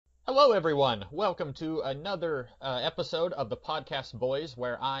Hello, everyone. Welcome to another episode of the Podcast Boys,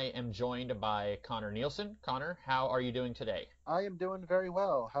 where I am joined by Connor Nielsen. Connor, how are you doing today? I am doing very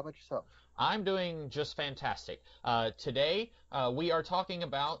well. How about yourself? I'm doing just fantastic. Today, we are talking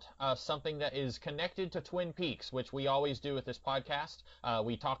about something that is connected to Twin Peaks, which we always do with this podcast.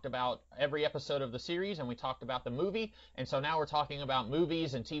 We talked about every episode of the series, and we talked about the movie, and so now we're talking about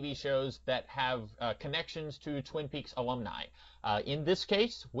movies and TV shows that have connections to Twin Peaks alumni. In this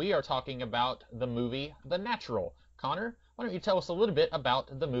case, we are talking about the movie The Natural. Connor, why don't you tell us a little bit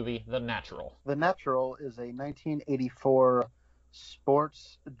about the movie The Natural? The Natural is a 1984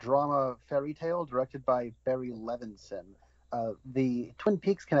 sports drama fairy tale directed by Barry Levinson. The Twin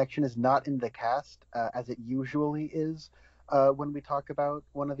Peaks connection is not in the cast, as it usually is when we talk about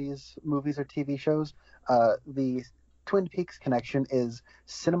one of these movies or TV shows. The Twin Peaks connection is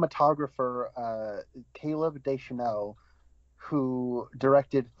cinematographer Caleb Deschanel, who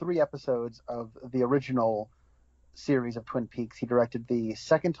directed 3 episodes of the original series of Twin Peaks. He directed the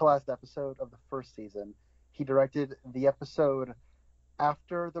second to last episode of the first season. He directed the episode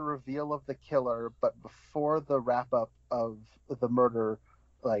after the reveal of the killer, but before the wrap up of the murder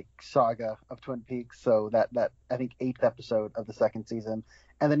saga of Twin Peaks. So that I think 8th episode of the second season.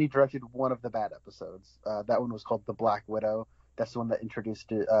 And then he directed one of the bad episodes. That one was called The Black Widow. That's the one that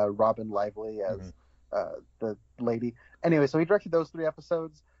introduced Robin Lively as the lady. Anyway, so he directed those 3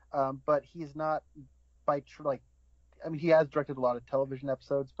 episodes, but he's not he has directed a lot of television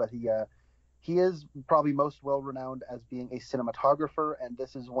episodes, but he is probably most well renowned as being a cinematographer, and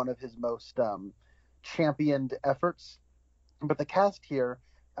this is one of his most championed efforts. But the cast here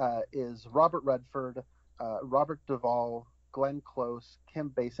is Robert Redford, Robert Duvall, Glenn Close,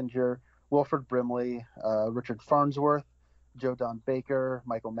 Kim Basinger, Wilford Brimley, Richard Farnsworth, Joe Don Baker,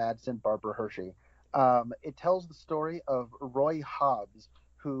 Michael Madsen, Barbara Hershey. It tells the story of Roy Hobbs,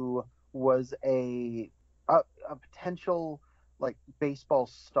 who was a potential baseball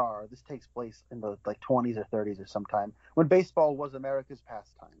star. This takes place in the 20s or 30s or sometime when baseball was America's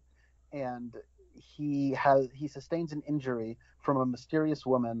pastime, and he sustains an injury from a mysterious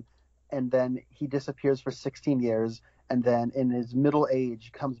woman, and then he disappears for 16 years, and then in his middle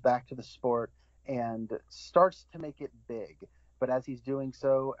age comes back to the sport and starts to make it big. But as he's doing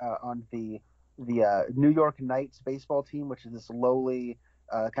so on the New York Knights baseball team, which is this lowly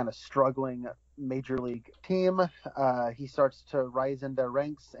kind of struggling major league team, he starts to rise in their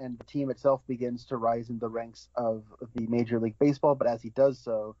ranks, and the team itself begins to rise in the ranks of the Major League Baseball. But as he does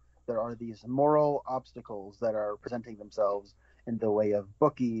so, there are these moral obstacles that are presenting themselves in the way of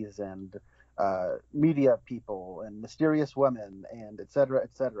bookies and media people and mysterious women and et cetera,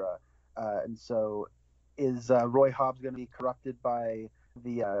 et cetera. And so is Roy Hobbs going to be corrupted by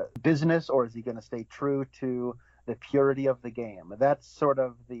the business, or is he going to stay true to the purity of the game? That's sort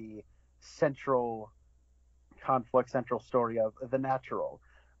of the central conflict, central story of The Natural.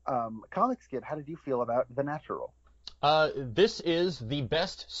 Comics Kid, how did you feel about The Natural? This is the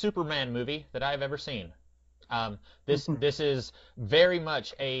best Superman movie that I've ever seen. This is very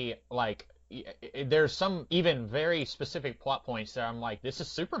much there's some even very specific plot points that I'm like, this is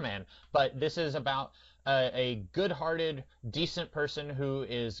Superman, but this is about a good-hearted, decent person who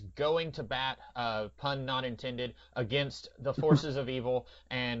is going to bat, pun not intended, against the forces of evil,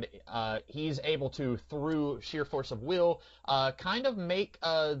 and he's able to, through sheer force of will, kind of make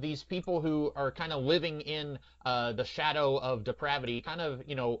these people who are kind of living in the shadow of depravity, kind of,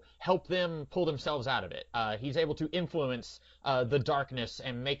 help them pull themselves out of it. He's able to influence the darkness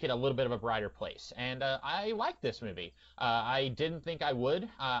and make it a little bit of a brighter place. And I like this movie. I didn't think I would.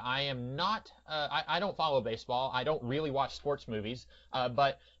 I am not, I don't follow baseball. I don't really watch sports movies,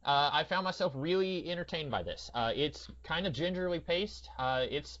 but I found myself really entertained by this. It's kind of gingerly paced.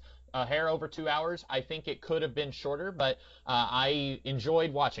 It's a hair over 2 hours. I think it could have been shorter, but I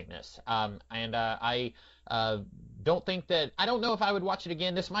enjoyed watching this. I don't think that, I don't know if I would watch it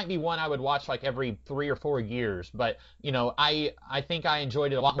again. This might be one I would watch every 3 or 4 years, but I think I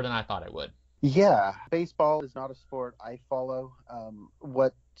enjoyed it a lot more than I thought I would. Yeah, baseball is not a sport I follow.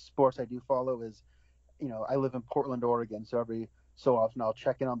 What sports I do follow is, I live in Portland, Oregon, so every so often I'll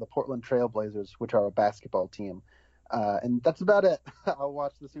check in on the Portland Trail Blazers, which are a basketball team. And that's about it. I'll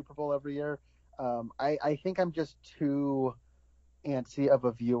watch the Super Bowl every year. I think I'm just too antsy of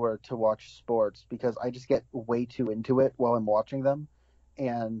a viewer to watch sports because I just get way too into it while I'm watching them.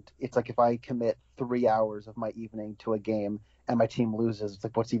 And it's like if I commit 3 hours of my evening to a game and my team loses, it's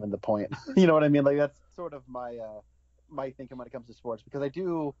like, what's even the point? You know what I mean? That's sort of my thinking when it comes to sports, because I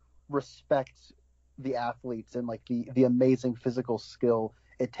do respect the athletes and the amazing physical skill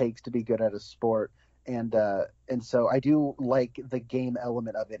it takes to be good at a sport. and so I do like the game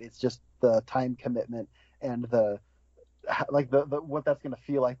element of it. It's just the time commitment and the what that's going to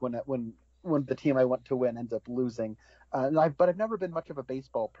feel like when the team I want to win ends up losing. But I've never been much of a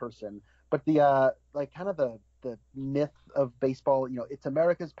baseball person. But the like kind of the myth of baseball, it's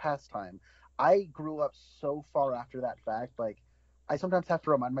America's pastime. I grew up so far after that fact. Like, I sometimes have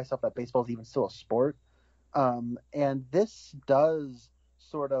to remind myself that baseball is even still a sport. And this does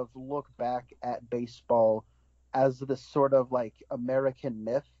sort of look back at baseball as this sort of like American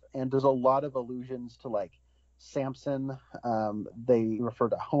myth, and there's a lot of allusions to like Samson. They refer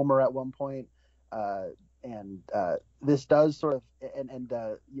to Homer at one point, and this does sort of, and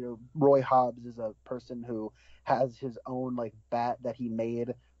Roy Hobbs is a person who has his own like bat that he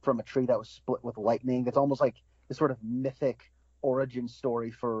made from a tree that was split with lightning. It's almost like this sort of mythic origin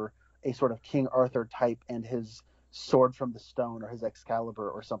story for a sort of King Arthur type and his sword from the stone, or his Excalibur,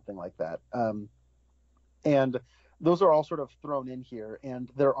 or something like that. And those are all sort of thrown in here, and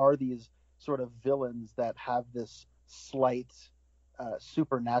there are these sort of villains that have this slight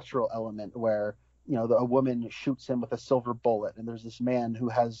supernatural element where a woman shoots him with a silver bullet, and there's this man who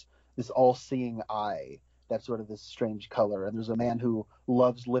has this all-seeing eye that's sort of this strange color, and there's a man who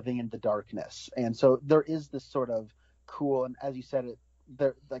loves living in the darkness. And so there is this sort of cool, and as you said,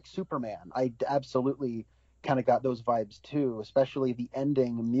 they're like Superman. I absolutely kind of got those vibes too, especially the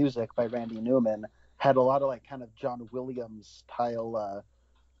ending music by Randy Newman had a lot of like kind of John Williams style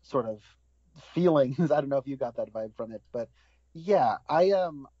sort of feelings. I don't know if you got that vibe from it, but yeah, I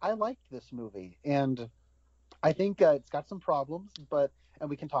liked this movie, and I think it's got some problems, and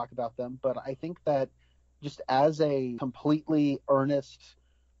we can talk about them, but I think that just as a completely earnest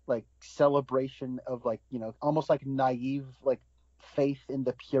like celebration of like almost like naive like faith in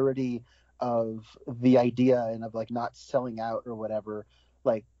the purity of the idea and of like not selling out or whatever,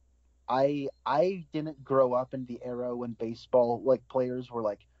 like I didn't grow up in the era when baseball like players were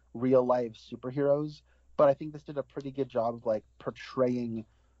like real life superheroes, but I think this did a pretty good job of like portraying,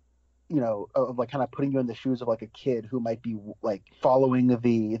 of like kind of putting you in the shoes of like a kid who might be like following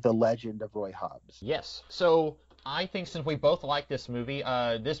the legend of Roy Hobbs. Yes. So I think since we both like this movie,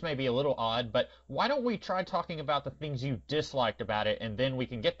 this may be a little odd, but why don't we try talking about the things you disliked about it, and then we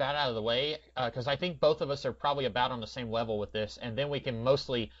can get that out of the way, because I think both of us are probably about on the same level with this, and then we can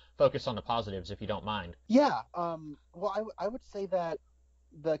mostly focus on the positives, if you don't mind. Yeah. Well, I would say that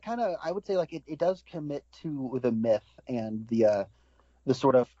I would say like it does commit to the myth and the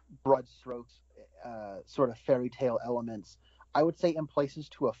sort of broad strokes, sort of fairy tale elements. I would say in places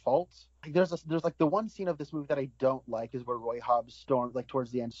to a fault. There's like the one scene of this movie that I don't like is where Roy Hobbs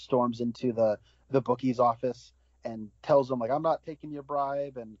towards the end storms into the bookie's office and tells him like, I'm not taking your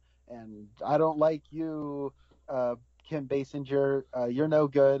bribe, and I don't like you, Kim Basinger, you're no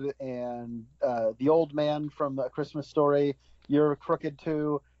good, and the old man from A Christmas Story, you're crooked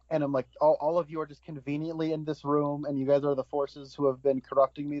too. And I'm like, all of you are just conveniently in this room, and you guys are the forces who have been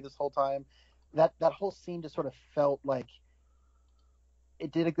corrupting me this whole time. That whole scene just sort of felt like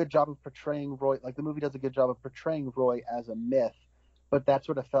it did a good job of portraying Roy, like the movie does a good job of portraying Roy as a myth, but that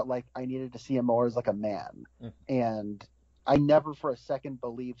sort of felt like I needed to see him more as like a man. And I never for a second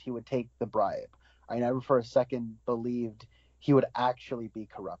believed he would take the bribe. I never for a second believed he would actually be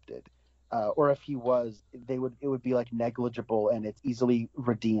corrupted. Or if he was, it would be like negligible and it's easily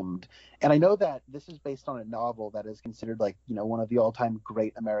redeemed. And I know that this is based on a novel that is considered like, one of the all-time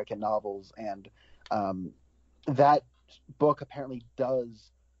great American novels. And that book apparently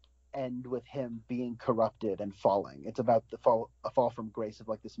does end with him being corrupted and falling. It's about a fall from grace of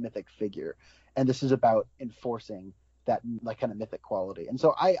like this mythic figure. And this is about enforcing that like kind of mythic quality. And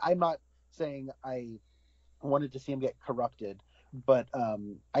so I'm not saying I wanted to see him get corrupted, but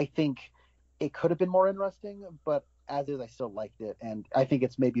I think it could have been more interesting, but as is, I still liked it, and I think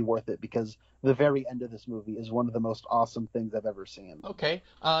it's maybe worth it because the very end of this movie is one of the most awesome things I've ever seen. Okay.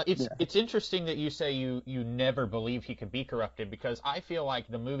 It's interesting that you say you never believe he could be corrupted, because I feel like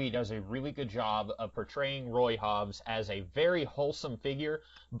the movie does a really good job of portraying Roy Hobbs as a very wholesome figure,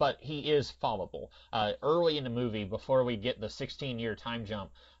 but he is fallible. Early in the movie, before we get the 16-year time jump,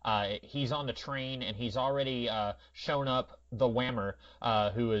 he's on the train and he's already shown up the Whammer,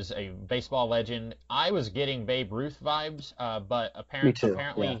 who is a baseball legend. I was getting Babe Ruth vibes, but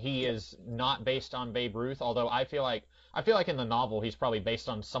apparently he is not based on Babe Ruth, although I feel like in the novel he's probably based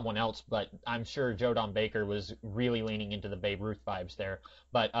on someone else, but I'm sure Joe Don Baker was really leaning into the Babe Ruth vibes there.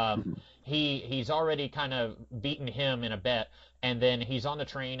 But he's already kind of beaten him in a bet, and then he's on the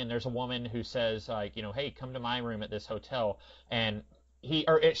train and there's a woman who says like, hey, come to my room at this hotel, and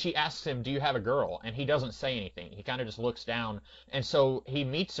she asks him, "Do you have a girl?" And he doesn't say anything. He kind of just looks down, and so he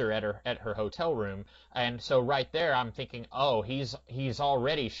meets her at her hotel room. And so right there, I'm thinking, oh, he's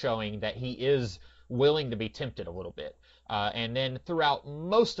already showing that he is willing to be tempted a little bit. And then throughout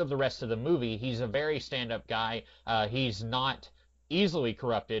most of the rest of the movie, he's a very stand-up guy. He's not easily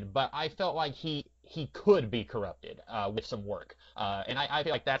corrupted, but I felt like he could be corrupted with some work. And I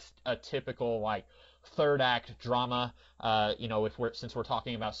feel like that's a typical like third act drama. Since we're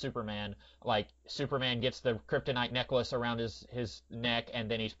talking about Superman, like Superman gets the kryptonite necklace around his neck, and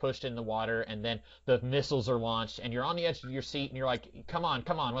then he's pushed in the water, and then the missiles are launched, and you're on the edge of your seat, and you're like, come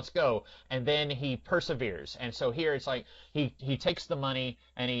on, let's go. And then he perseveres. And so here it's like he takes the money,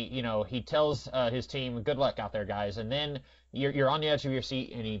 and he tells his team, good luck out there, guys. And then you're on the edge of your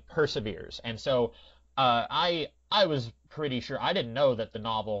seat, and he perseveres. And so I was pretty sure. I didn't know that the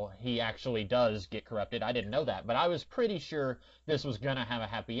novel, he actually does get corrupted. I didn't know that, but I was pretty sure this was gonna have a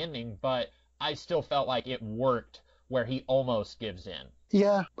happy ending. But I still felt like it worked where he almost gives in.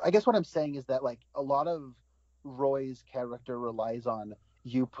 Yeah, I guess what I'm saying is that like a lot of Roy's character relies on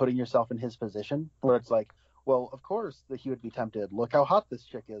you putting yourself in his position, where it's like, well, of course that he would be tempted. Look how hot this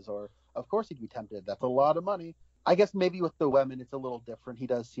chick is, or of course he'd be tempted. That's a lot of money. I guess maybe with the women it's a little different. He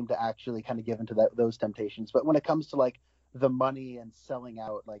does seem to actually kind of give into those temptations. But when it comes to like the money and selling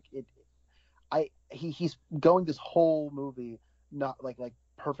out, like he's going this whole movie not like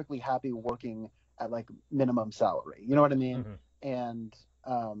perfectly happy working at like minimum salary. You know what I mean? Mm-hmm.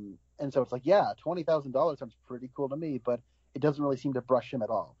 And so it's like, yeah, $20,000 sounds pretty cool to me, but it doesn't really seem to brush him at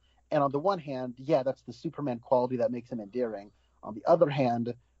all. And on the one hand, yeah, that's the Superman quality that makes him endearing. On the other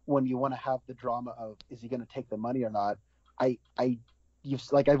hand, when you want to have the drama of is he going to take the money or not, I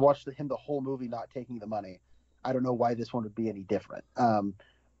watched him the whole movie not taking the money. I don't know why this one would be any different.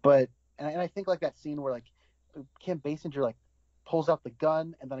 But I think like that scene where like Kim Basinger like pulls out the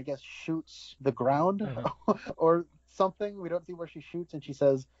gun and then I guess shoots the ground or something. We don't see where she shoots, and she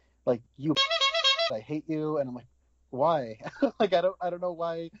says like, "You, I hate you," and I'm like, why? Like I don't know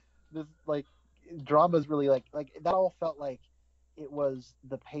why this like drama is really like that. All felt like it was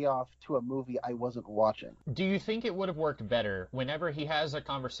the payoff to a movie I wasn't watching. Do you think it would have worked better whenever he has a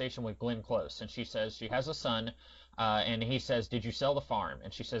conversation with Glenn Close, and she says she has a son, and he says, "Did you sell the farm?"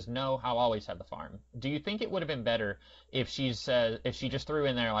 And she says, "No, I'll always have the farm." Do you think it would have been better if she just threw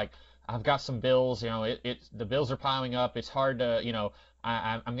in there like, "I've got some bills, the bills are piling up. It's hard to,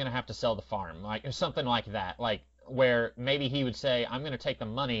 I'm gonna have to sell the farm," like something like that, like where maybe he would say, "I'm gonna take the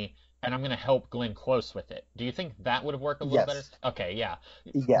money and I'm going to help Glenn Close with it." Do you think that would have worked a little better? Okay, yeah.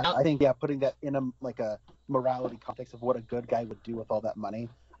 Yeah, I think, putting that in a morality context of what a good guy would do with all that money,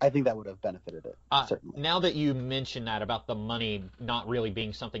 I think that would have benefited it, certainly. Now that you mention that about the money not really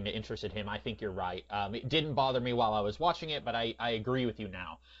being something that interested him, I think you're right. It didn't bother me while I was watching it, but I agree with you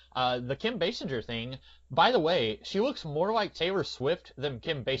now. The Kim Basinger thing, by the way, she looks more like Taylor Swift than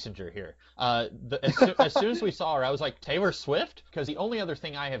Kim Basinger here. As soon as we saw her, I was like, Taylor Swift? Because the only other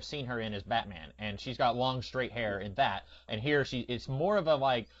thing I have seen her in is Batman, and she's got long, straight hair in that. And here, it's more of a,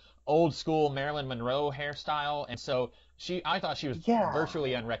 like, old-school Marilyn Monroe hairstyle, and so I thought she was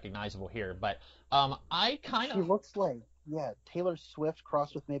virtually unrecognizable here. But I kind of... She looks like, Taylor Swift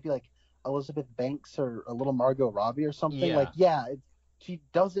crossed with maybe, like, Elizabeth Banks or a little Margot Robbie or something. She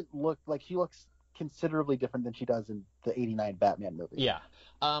doesn't look like, she looks considerably different than she does in the '89 Batman movie. Yeah.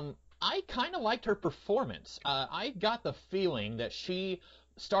 I kind of liked her performance. I got the feeling that she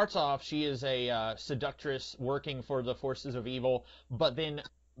starts off, she is a seductress working for the forces of evil, but then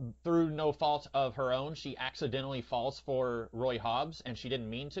through no fault of her own, she accidentally falls for Roy Hobbs, and she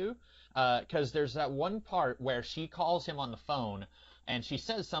didn't mean to. Because there's that one part where she calls him on the phone, and she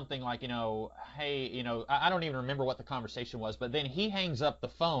says something like, hey, I don't even remember what the conversation was, but then he hangs up the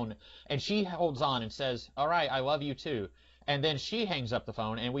phone, and she holds on and says, "All right, I love you too." And then she hangs up the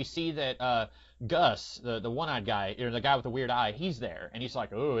phone, and we see that Gus, the one-eyed guy, or the guy with the weird eye, he's there, and he's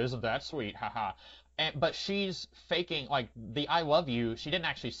like, "Oh, isn't that sweet, haha." But she's faking, like, the "I love you," she didn't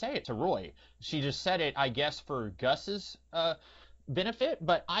actually say it to Roy. She just said it, I guess, for Gus's benefit,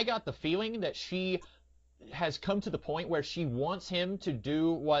 but I got the feeling that she has come to the point where she wants him to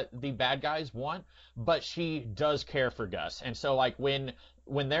do what the bad guys want, but she does care for Gus. And so, like, when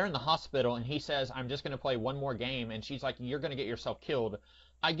they're in the hospital and he says, "I'm just going to play one more game," and she's like, "You're going to get yourself killed,"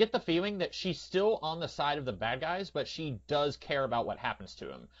 I get the feeling that she's still on the side of the bad guys, but she does care about what happens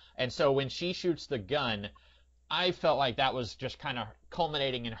to him. And so when she shoots the gun, I felt like that was just kind of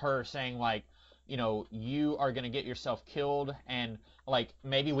culminating in her saying, like, you are going to get yourself killed, and like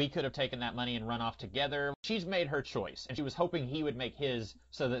maybe we could have taken that money and run off together. She's made her choice, and she was hoping he would make his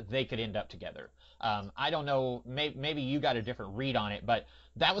so that they could end up together. I don't know, maybe you got a different read on it, but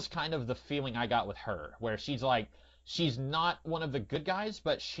that was kind of the feeling I got with her, where she's like, she's not one of the good guys,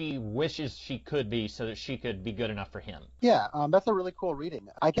 but she wishes she could be so that she could be good enough for him. Yeah, that's a really cool reading.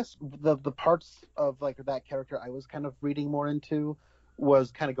 I guess the parts of like that character I was kind of reading more into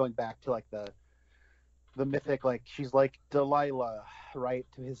was kind of going back to like the mythic, like she's like Delilah, right,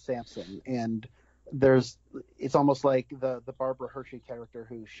 to his Samson, and it's almost like the Barbara Hershey character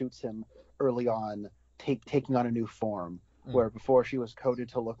who shoots him early on, taking on a new form, where before she was coded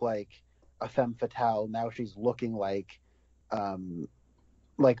to look like a femme fatale, now she's looking like the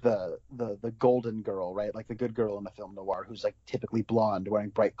golden girl, right? Like the good girl in the film noir, who's like typically blonde, wearing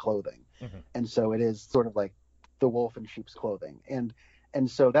bright clothing. And so it is sort of like the wolf in sheep's clothing. And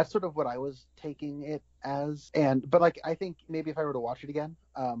so that's sort of what I was taking it as. But like, I think maybe if I were to watch it again,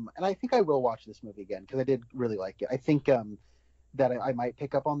 and I think I will watch this movie again because I did really like it. I think that I might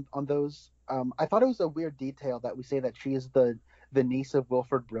pick up on those. I thought it was a weird detail that we say that she is the niece of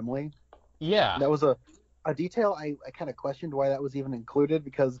Wilford Brimley. Yeah. That was a detail I kind of questioned why that was even included,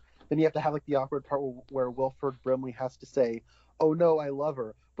 because then you have to have like the awkward part where Wilford Brimley has to say, "Oh no, I love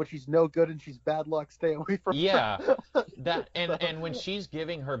her, but she's no good and she's bad luck. Stay away from her." Yeah, and when she's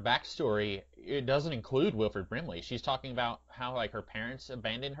giving her backstory, it doesn't include Wilford Brimley. She's talking about how like her parents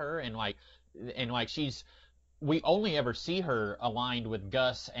abandoned her, and like we only ever see her aligned with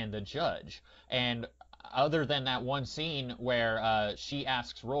Gus and the judge, and other than that one scene where she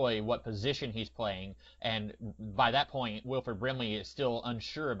asks Roy what position he's playing, and by that point Wilford Brimley is still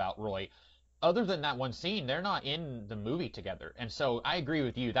unsure about Roy. Other than that one scene, they're not in the movie together. And so I agree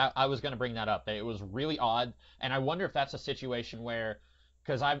with you. That I was going to bring that up, that it was really odd. And I wonder if that's a situation where,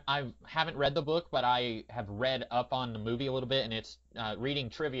 because I haven't read the book, but I have read up on the movie a little bit, and it's reading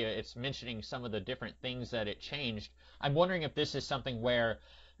trivia, it's mentioning some of the different things that it changed. I'm wondering if this is something where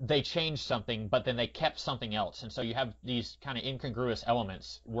they changed something, but then they kept something else. And so you have these kind of incongruous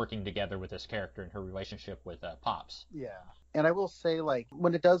elements working together with this character and her relationship with Pops. Yeah. And I will say, like,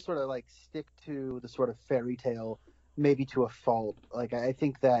 when it does sort of like stick to the sort of fairy tale, maybe to a fault, like I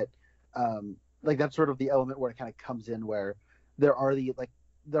think that like that's sort of the element where it kind of comes in, where there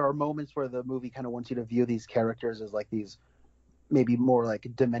are moments where the movie kind of wants you to view these characters as like these maybe more like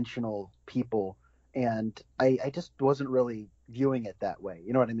dimensional people, and I just wasn't really viewing it that way.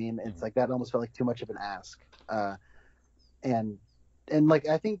 You know what I mean? It's like that almost felt like too much of an ask. And like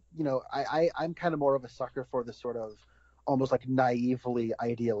I think, I'm kind of more of a sucker for the sort of almost like naively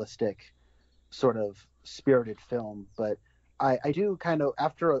idealistic sort of spirited film, but I do kind of,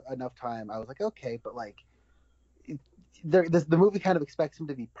 after enough time, I was like, okay, but like the movie kind of expects him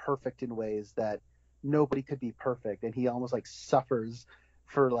to be perfect in ways that nobody could be perfect, and he almost like suffers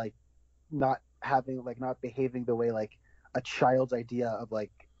for like not behaving the way like a child's idea of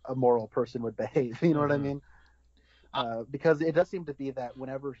like a moral person would behave. You know what I mean? Because it does seem to be that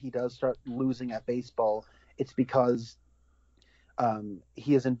whenever he does start losing at baseball, it's because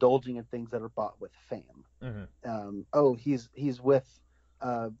he is indulging in things that are bought with fame. He's with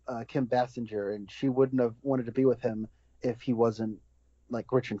Kim Basinger, and she wouldn't have wanted to be with him if he wasn't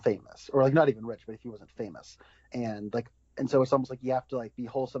like rich and famous, or like not even rich, but if he wasn't famous. And so it's almost like you have to like be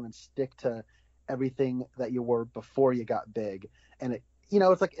wholesome and stick to everything that you were before you got big. And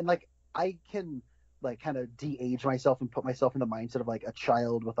it's like, and like I can like kind of de-age myself and put myself in the mindset of like a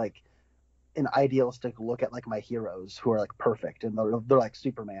child with like an idealistic look at like my heroes who are like perfect and they're like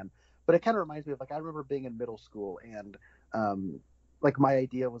Superman. But it kind of reminds me of like, I remember being in middle school, and like my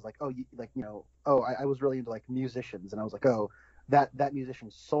idea was like, I was really into like musicians, and I was like, oh, that musician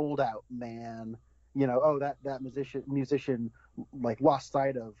sold out, man. That musician like lost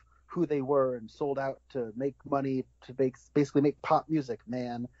sight of who they were and sold out to make money, to basically make pop music,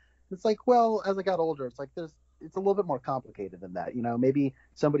 man. It's like, well, as I got older, it's like it's a little bit more complicated than that. Maybe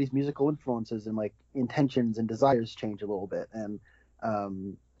somebody's musical influences and like intentions and desires change a little bit. And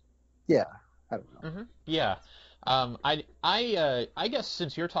yeah, I don't know. Mm-hmm. Yeah. I guess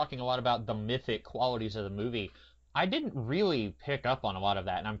since you're talking a lot about the mythic qualities of the movie, I didn't really pick up on a lot of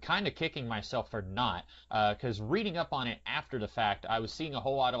that, and I'm kind of kicking myself for not, because reading up on it after the fact, I was seeing a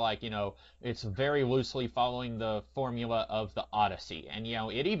whole lot of like, it's very loosely following the formula of the Odyssey, and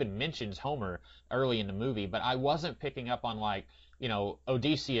it even mentions Homer early in the movie, but I wasn't picking up on like,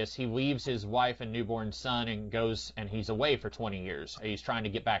 Odysseus, he leaves his wife and newborn son and goes, and he's away for 20 years. He's trying to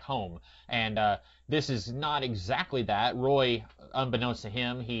get back home. And this is not exactly that. Roy, unbeknownst to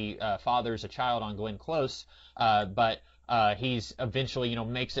him, he fathers a child on Glenn Close. But he's eventually,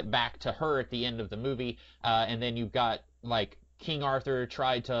 makes it back to her at the end of the movie. And then you've got, like, King Arthur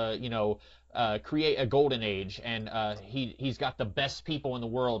tried to, create a golden age, and he's got the best people in the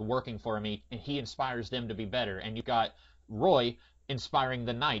world working for him. He inspires them to be better. And you've got Roy inspiring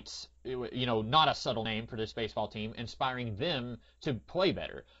the Knights, not a subtle name for this baseball team, inspiring them to play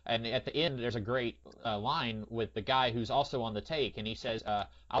better. And at the end, there's a great line with the guy who's also on the take, and he says,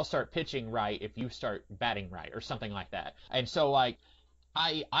 I'll start pitching right if you start batting right, or something like that. And so, like,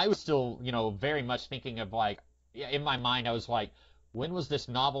 I was still, very much thinking of, like, in my mind, I was like, when was this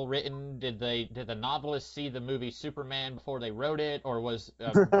novel written? Did the novelists see the movie Superman before they wrote it, or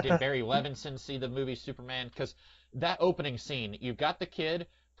did Barry Levinson see the movie Superman? Because that opening scene, you've got the kid,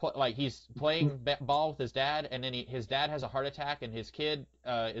 like, he's playing ball with his dad, and then his dad has a heart attack, and his kid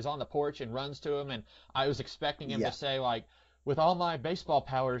is on the porch and runs to him, and I was expecting him to say, like, with all my baseball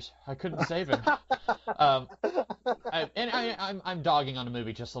powers, I couldn't save him. I'm dogging on the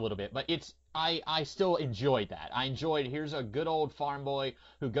movie just a little bit, but I still enjoyed that. I enjoyed, here's a good old farm boy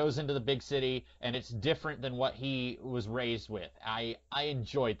who goes into the big city, and it's different than what he was raised with. I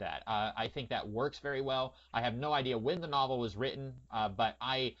enjoyed that. I think that works very well. I have no idea when the novel was written, but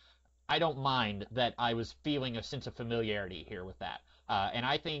I don't mind that I was feeling a sense of familiarity here with that. And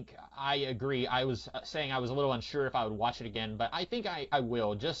I think I agree. I was saying I was a little unsure if I would watch it again, but I think I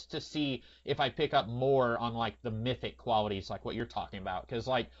will, just to see if I pick up more on, like, the mythic qualities, like what you're talking about. Because,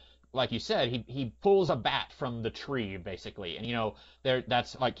 like you said, he pulls a bat from the tree, basically. And,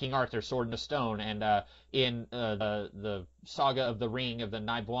 that's like King Arthur's Sword in the Stone. And in the Saga of the Ring of the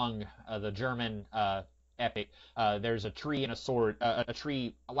Nibelung, the German epic, there's a tree and a sword,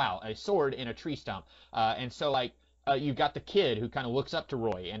 a sword in a tree stump. And so, like, you've got the kid who kind of looks up to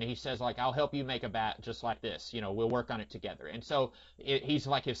Roy, and he says, like, I'll help you make a bat just like this. We'll work on it together. And so he's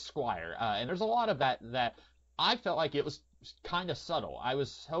like his squire. And there's a lot of that I felt like it was kind of subtle. I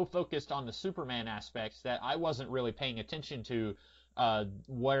was so focused on the Superman aspects that I wasn't really paying attention to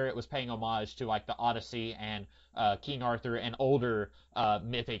where it was paying homage to, like, the Odyssey and King Arthur and older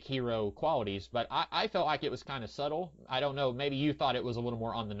mythic hero qualities. But I felt like it was kind of subtle. I don't know, maybe you thought it was a little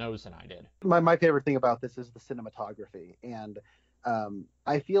more on the nose than I did. My favorite thing about this is the cinematography, and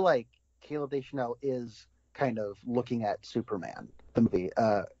I feel like Caleb Deschanel is kind of looking at Superman, the movie,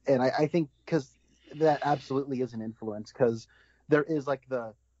 and I think because that absolutely is an influence, because there is, like,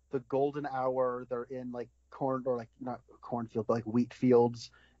 the golden hour. They're in, like, corn, or, like, not cornfield, but, like, wheat fields,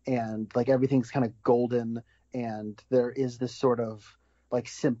 and, like, everything's kind of golden, and there is this sort of, like,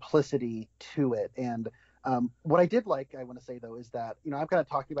 simplicity to it. And what I did like, I want to say, though, is that, I'm kind of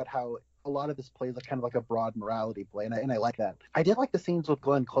talking about how a lot of this plays like kind of like a broad morality play, and I like that. I did like the scenes with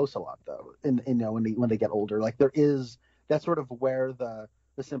Glenn Close a lot, though, when they get older. Like, there is that's sort of where the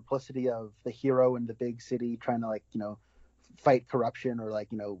simplicity of the hero in the big city trying to, like, fight corruption, or, like,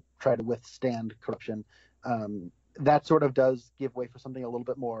 try to withstand corruption, that sort of does give way for something a little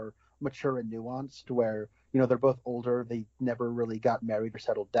bit more mature and nuanced, where they're both older, they never really got married or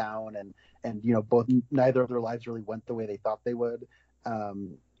settled down, and neither of their lives really went the way they thought they would,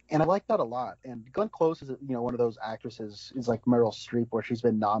 and I like that a lot. And Glenn Close is one of those actresses, is like Meryl Streep, where she's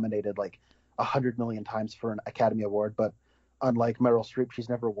been nominated like 100 million times for an Academy Award, but unlike Meryl Streep, she's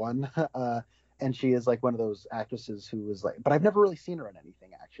never won. And she is like one of those actresses who is like, but I've never really seen her in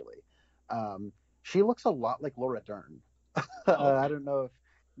anything, actually. She looks a lot like Laura Dern. I don't know if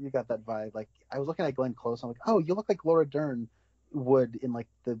you got that vibe. Like, I was looking at Glenn Close, I'm like, oh, you look like Laura Dern would in, like,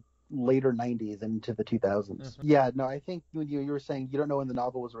 the later 90s and into the 2000s. Mm-hmm. Yeah, no, I think when you were saying you don't know when the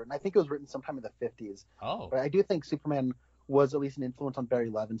novel was written, I think it was written sometime in the 50s. Oh. But I do think Superman was at least an influence on Barry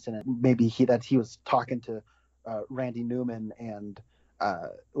Levinson, and maybe he was talking to Randy Newman and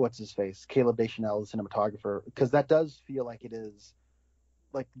what's his face, Caleb Deschanel, the cinematographer, because that does feel like it is,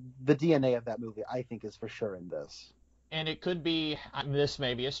 like, the DNA of that movie, I think, is for sure in this. And it could be, this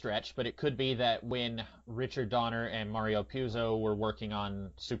may be a stretch, but it could be that when Richard Donner and Mario Puzo were working on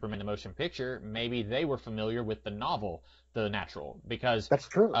Superman the Motion Picture, maybe they were familiar with the novel, The Natural, because... That's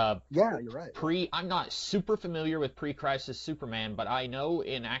true. Yeah, you're right. I'm not super familiar with pre-Crisis Superman, but I know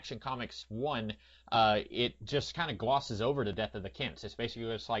in Action Comics 1, it just kind of glosses over the death of the Kents. It's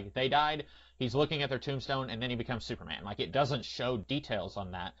basically just like, they died, he's looking at their tombstone, and then he becomes Superman. Like, it doesn't show details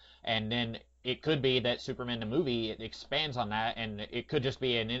on that. And then it could be that Superman the movie, it expands on that, and it could just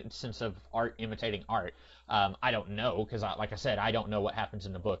be an instance of art imitating art. I don't know, because like I said, I don't know what happens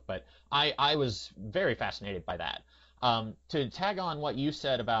in the book, but I was very fascinated by that. To tag on what you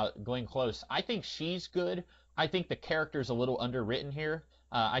said about Glenn Close, I think she's good. I think the character's a little underwritten here.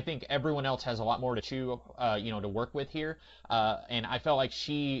 I think everyone else has a lot more to chew, to work with here. And I felt like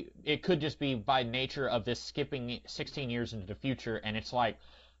it could just be by nature of this skipping 16 years into the future, and it's like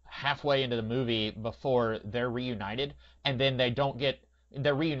halfway into the movie before they're reunited, and then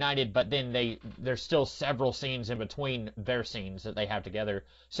they're reunited, but then there's still several scenes in between their scenes that they have together.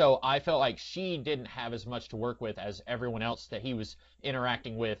 So I felt like she didn't have as much to work with as everyone else that he was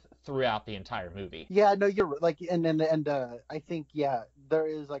interacting with throughout the entire movie. Yeah, no, you're like, and I think, yeah, there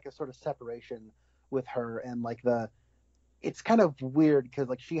is like a sort of separation with her, and like it's kind of weird because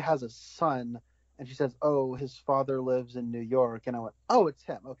like she has a son, and she says, "Oh, his father lives in New York," and I went, "Oh, it's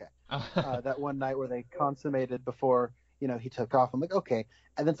him." Okay, that one night where they consummated before he took off. I'm like, okay,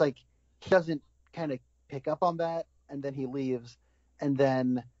 and then it's like he doesn't kind of pick up on that, and then he leaves, and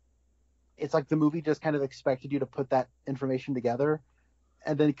then it's like the movie just kind of expected you to put that information together.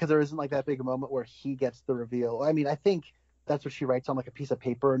 And then because there isn't like that big a moment where he gets the reveal. I mean, I think that's what she writes on like a piece of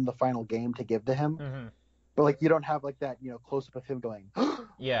paper in the final game to give to him. Mm-hmm. But like you don't have like that, close up of him going,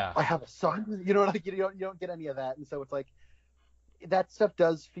 yeah, I have a son. Like you don't get any of that. And so it's like that stuff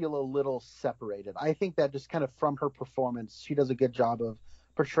does feel a little separated. I think that just kind of from her performance, she does a good job of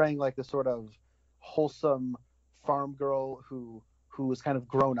portraying like the sort of wholesome farm girl who is kind of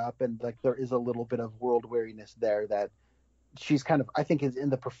grown up, and like there is a little bit of world weariness there that she's kind of, I think, is in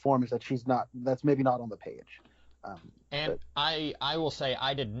the performance that's maybe not on the page. I will say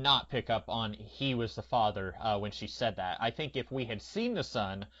I did not pick up on he was the father when she said that. I think if we had seen the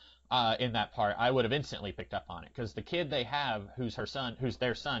son in that part, I would have instantly picked up on it, because the kid they have, who's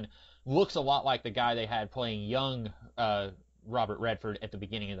their son, looks a lot like the guy they had playing young Robert Redford at the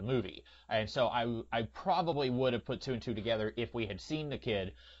beginning of the movie. And so I probably would have put two and two together if we had seen the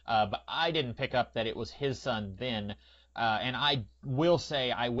kid, but I didn't pick up that it was his son then. And I will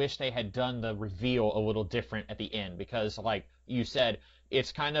say I wish they had done the reveal a little different at the end, because like you said,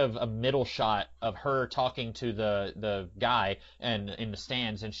 it's kind of a middle shot of her talking to the guy and in the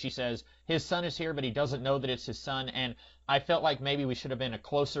stands, and she says his son is here, but he doesn't know that it's his son. And I felt like maybe we should have been a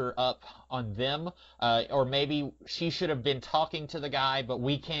closer up on them, or maybe she should have been talking to the guy, but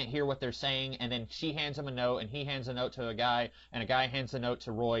we can't hear what they're saying, and then she hands him a note, and he hands a note to a guy, and a guy hands a note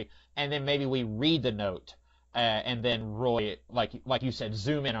to Roy, and then maybe we read the note. And then Roy, like you said,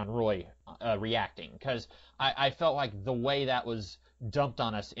 zoom in on Roy reacting, because I felt like the way that was dumped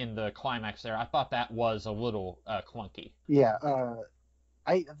on us in the climax there, I thought that was a little clunky. Yeah,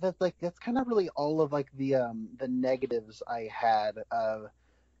 that's kind of really all of like the negatives I had.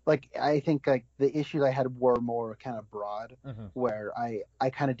 Like I think like the issues I had were more kind of broad, Mm-hmm. where I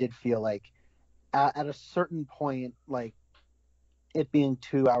kind of did feel like at a certain point, like it being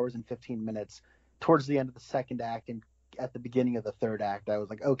 2 hours and 15 minutes. Towards the end of the second act and at the beginning of the third act, I was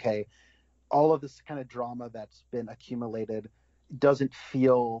like, okay, all of this kind of drama that's been accumulated doesn't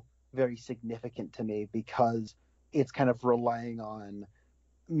feel very significant to me, because it's kind of relying on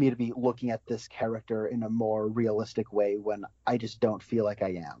me to be looking at this character in a more realistic way when I just don't feel like I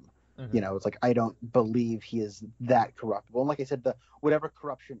am. Mm-hmm. It's like I don't believe he is that corruptible. And like I said, whatever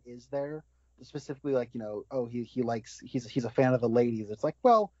corruption is there, specifically like, he's a fan of the ladies. It's like,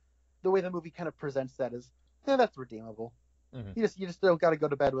 well, the way the movie kind of presents that is, that's redeemable. Mm-hmm. You just don't got to go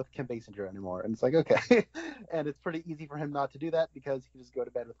to bed with Kim Basinger anymore, and it's like, okay. And it's pretty easy for him not to do that, because he can just go to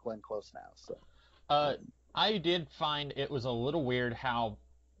bed with Glenn Close now. So, I did find it was a little weird how,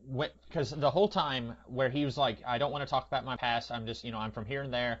 because the whole time where he was like, I don't want to talk about my past, I'm just, I'm from here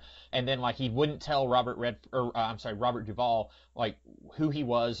and there, and then like he wouldn't tell Robert Duvall like who he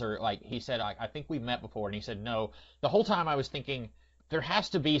was, or like he said, I think we've met before, and he said no. The whole time I was thinking, there has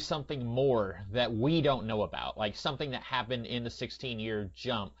to be something more that we don't know about, like something that happened in the 16-year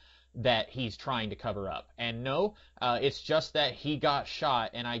jump that he's trying to cover up. And no, it's just that he got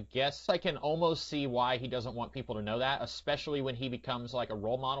shot, and I guess I can almost see why he doesn't want people to know that, especially when he becomes like a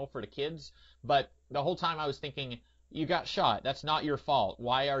role model for the kids. But the whole time I was thinking, you got shot. That's not your fault.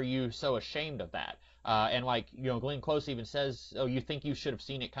 Why are you so ashamed of that? And like, Glenn Close even says, oh, you think you should have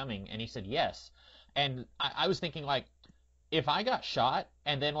seen it coming? And he said, yes. And I was thinking, like, if I got shot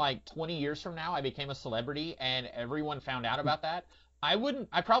and then like 20 years from now I became a celebrity and everyone found out about that, I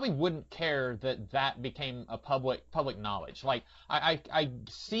probably wouldn't care that became a public knowledge. Like I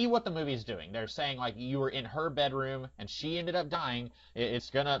see what the movie's doing. They're saying like you were in her bedroom and she ended up dying.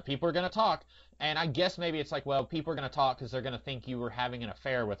 People are gonna talk. And I guess maybe it's like, well, people are gonna talk because they're gonna think you were having an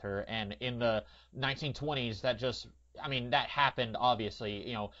affair with her. And in the 1920s, that happened,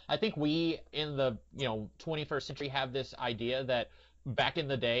 obviously. I think we in the 21st century have this idea that back in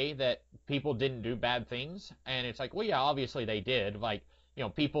the day that people didn't do bad things, and it's like, well, yeah, obviously they did. Like,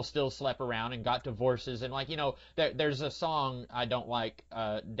 people still slept around and got divorces, and like, there's a song I don't like,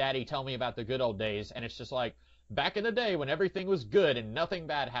 Daddy Tell Me About the Good Old Days, and it's just like, back in the day when everything was good and nothing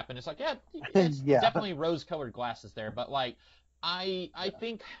bad happened. It's like, yeah, it's Yeah. definitely rose-colored glasses there, but like, I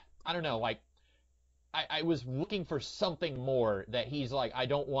think, I don't know, like, I was looking for something more that he's like, I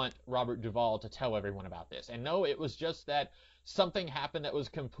don't want Robert Duvall to tell everyone about this. And no, it was just that something happened that was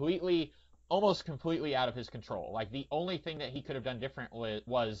almost completely out of his control. Like, the only thing that he could have done different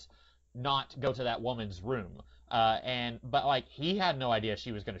was not go to that woman's room. But like, he had no idea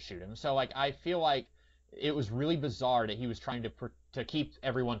she was going to shoot him. So like, I feel like it was really bizarre that he was trying to keep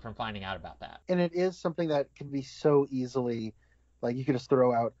everyone from finding out about that. And it is something that can be so easily, like, you could just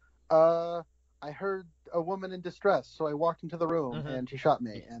throw out, I heard a woman in distress, so I walked into the room and she shot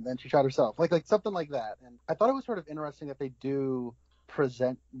me, and then she shot herself. Like something like that. And I thought it was sort of interesting that they do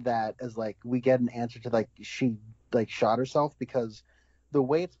present that as like, we get an answer to like, she like shot herself, because the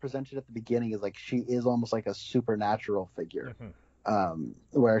way it's presented at the beginning is like, she is almost like a supernatural figure,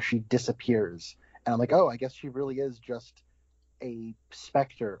 where she disappears. And I'm like, oh, I guess she really is just a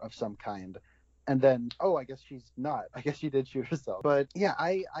specter of some kind. And then, oh, I guess she's not. I guess she did shoot herself. But yeah,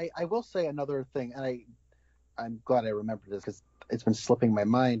 I will say another thing, and I'm glad I remembered this because it's been slipping my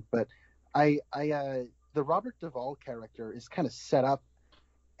mind. But the Robert Duvall character is kind of set up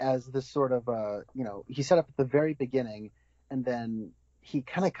as this sort of he's set up at the very beginning, and then he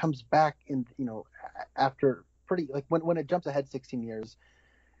kind of comes back in after pretty, like, when it jumps ahead 16 years.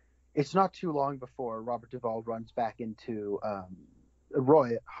 It's not too long before Robert Duvall runs back into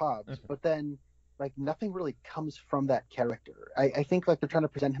Roy Hobbs, but then like nothing really comes from that character. I think like they're trying to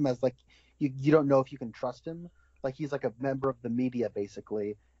present him as like, you don't know if you can trust him. Like, he's like a member of the media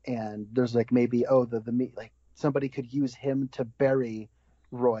basically, and there's like maybe like somebody could use him to bury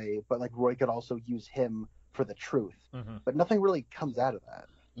Roy, but like Roy could also use him for the truth. But nothing really comes out of that.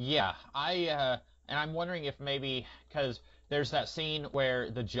 Yeah, and I'm wondering if maybe because there's that scene where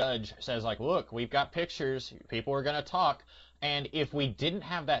the judge says like, look, we've got pictures, people are gonna talk, and if we didn't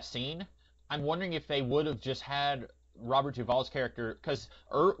have that scene, I'm wondering if they would have just had Robert Duvall's character, because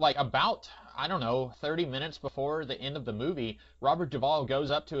like about, I don't know, 30 minutes before the end of the movie, Robert Duvall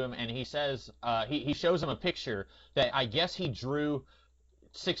goes up to him and he says, he shows him a picture that I guess he drew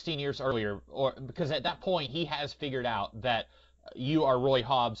 16 years earlier, or because at that point he has figured out that you are Roy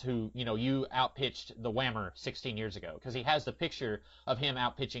Hobbs, who, you outpitched the Whammer 16 years ago, because he has the picture of him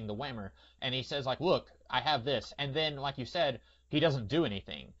outpitching the Whammer, and he says like, look, I have this, and then like you said, he doesn't do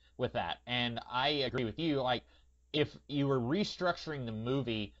anything with that. And I agree with you, like, if you were restructuring the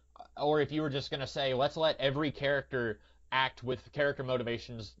movie, or if you were just going to say, let's let every character act with character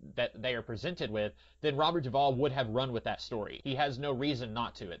motivations that they are presented with, then Robert Duvall would have run with that story. He has no reason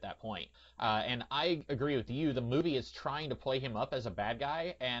not to at that point. And I agree with you. The movie is trying to play him up as a bad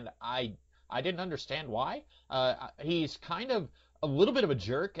guy, and I didn't understand why. He's kind of a little bit of a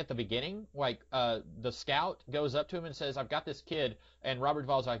jerk at the beginning. Like, the scout goes up to him and says, I've got this kid, and Robert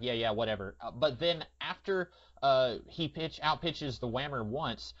Duvall's like, yeah, whatever. But then after he outpitches the Whammer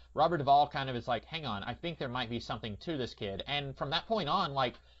once, Robert Duvall kind of is like, hang on, I think there might be something to this kid. And from that point on,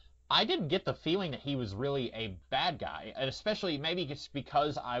 like, I didn't get the feeling that he was really a bad guy, and especially maybe it's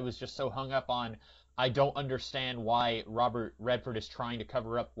because I was just so hung up on, I don't understand why Robert Redford is trying to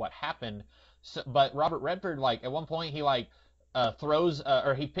cover up what happened. So, but Robert Redford, like, at one point he like throws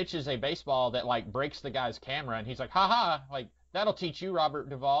or he pitches a baseball that like breaks the guy's camera, and he's like, haha, like, that'll teach you, Robert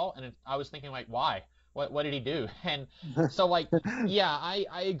Duvall. And I was thinking like, why? What did he do? And so like, yeah, I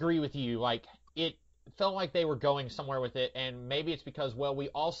agree with you. Like, it felt like they were going somewhere with it, and maybe it's because, well, we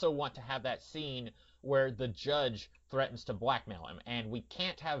also want to have that scene where the judge threatens to blackmail him, and we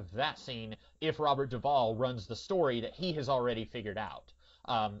can't have that scene if Robert Duvall runs the story that he has already figured out.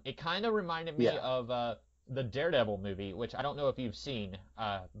 It kind of reminded me of the Daredevil movie, which I don't know if you've seen,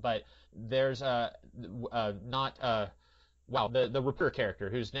 but there's the reporter character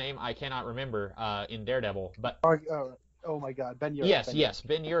whose name I cannot remember in Daredevil, but oh my God, Ben Urich. Yes,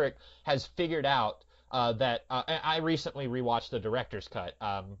 Ben Urich has figured out that I recently rewatched the director's cut,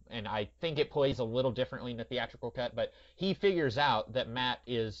 and I think it plays a little differently in the theatrical cut, but he figures out that Matt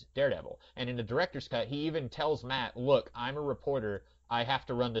is Daredevil. And in the director's cut, he even tells Matt, look, I'm a reporter, I have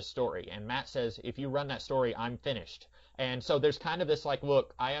to run this story. And Matt says, if you run that story, I'm finished. And so there's kind of this like,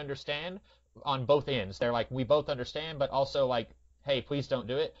 look, I understand on both ends. They're like, we both understand, but also like, hey, please don't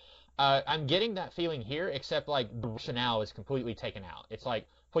do it. I'm getting that feeling here, except like the rationale is completely taken out. It's like,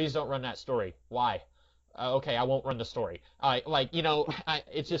 please don't run that story. Why? Okay, I won't run the story.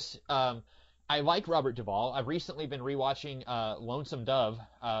 It's just, I I like Robert Duvall. I've recently been rewatching Lonesome Dove,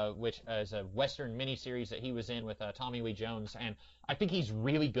 which is a Western miniseries that he was in with Tommy Lee Jones, and I think he's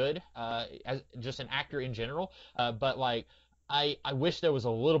really good as just an actor in general. But like, I wish there was a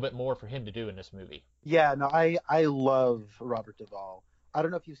little bit more for him to do in this movie. Yeah, no, I love Robert Duvall. I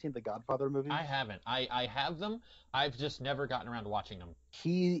don't know if you've seen the Godfather movies. I haven't. I have them. I've just never gotten around to watching them.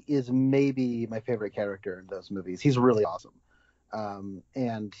 He is maybe my favorite character in those movies. He's really awesome.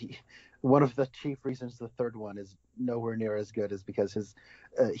 And one of the chief reasons the third one is nowhere near as good is because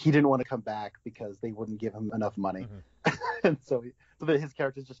he didn't want to come back because they wouldn't give him enough money. And so his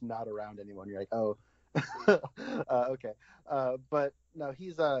character's just not around anymore. And you're like, oh, okay. But no,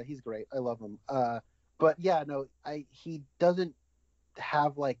 he's great. I love him. But yeah, no, he doesn't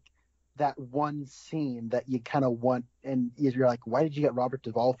have like that one scene that you kind of want, and you're like, why did you get Robert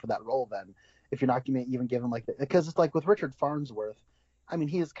Duvall for that role then? If you're not going to even give him like because it's like with Richard Farnsworth. I mean,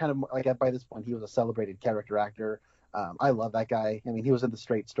 he is kind of like by this point he was a celebrated character actor. I love that guy. I mean, he was in The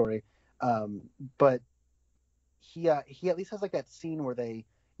Straight Story, but he at least has like that scene where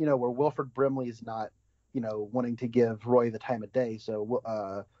where Wilford Brimley is not wanting to give Roy the time of day,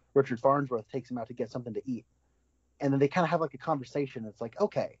 so Richard Farnsworth takes him out to get something to eat, and then they kind of have like a conversation. It's like,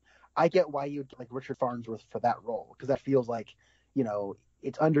 okay, I get why you'd like Richard Farnsworth for that role, because that feels like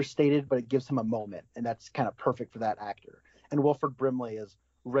it's understated, but it gives him a moment, and that's kind of perfect for that actor. And Wilford Brimley is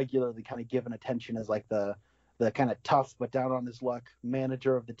regularly kind of given attention as like the kind of tough but down on his luck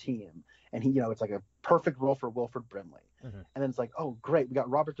manager of the team, and he it's like a perfect role for Wilford Brimley. And then it's like, oh great, we got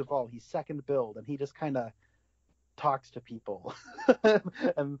Robert Duvall. He's second build, and he just kind of talks to people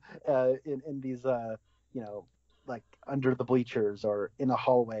and in these like under the bleachers or in a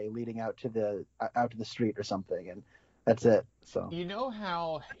hallway leading out to the street or something, and that's it. So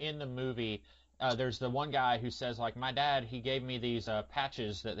how in the movie there's the one guy who says like, my dad, he gave me these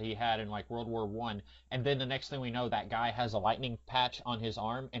patches that he had in like World War I, and then the next thing we know, that guy has a lightning patch on his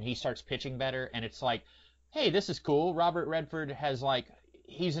arm and he starts pitching better, and it's like, hey, this is cool. Robert Redford has like,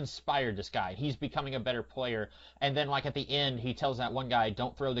 he's inspired this guy. He's becoming a better player. And then like at the end, he tells that one guy,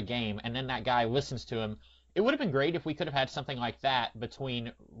 don't throw the game, and then that guy listens to him. It would have been great if we could have had something like that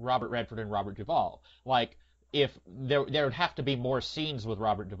between Robert Redford and Robert Duvall. Like, if there would have to be more scenes with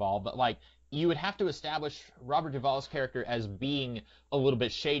Robert Duvall, but like, you would have to establish Robert Duvall's character as being a little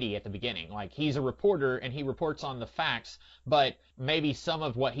bit shady at the beginning. Like, he's a reporter and he reports on the facts, but maybe some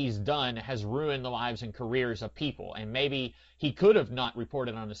of what he's done has ruined the lives and careers of people. And maybe he could have not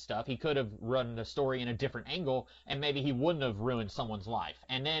reported on his stuff. He could have run the story in a different angle, and maybe he wouldn't have ruined someone's life.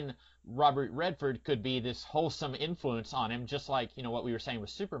 And then Robert Redford could be this wholesome influence on him, just like, what we were saying with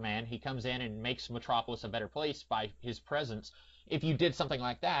Superman. He comes in and makes Metropolis a better place by his presence. If you did something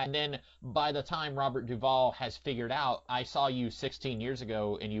like that, and then by the time Robert Duvall has figured out, I saw you 16 years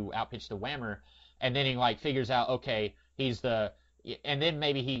ago and you outpitched the whammer, and then he like figures out, okay, and then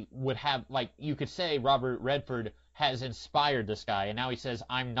maybe he would have, like, you could say Robert Redford has inspired this guy, and now he says,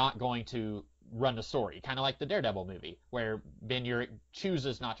 I'm not going to run the story, kind of like the Daredevil movie, where Ben Urich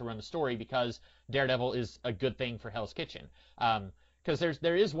chooses not to run the story because Daredevil is a good thing for Hell's Kitchen. Because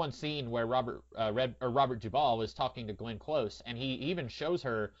there is one scene where Robert Duvall is talking to Glenn Close, and he even shows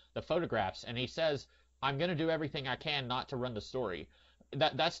her the photographs, and he says, "I'm going to do everything I can not to run the story."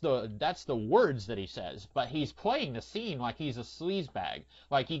 That's the words that he says, but he's playing the scene like he's a sleazebag.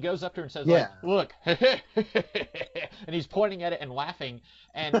 Like, he goes up to her and says, Yeah. "Look," and he's pointing at it and laughing,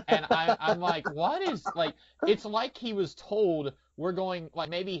 and I'm like, what is, like, it's like he was told, we're going, like,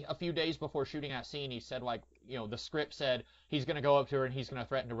 maybe a few days before shooting that scene, he said, like, the script said he's going to go up to her and he's going to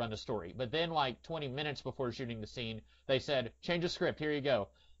threaten to run the story. But then, like, 20 minutes before shooting the scene, they said, change the script, here you go.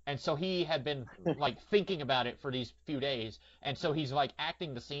 And so he had been, like, thinking about it for these few days, and so he's, like,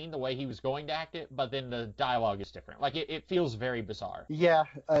 acting the scene the way he was going to act it, but then the dialogue is different. Like, it feels very bizarre. Yeah,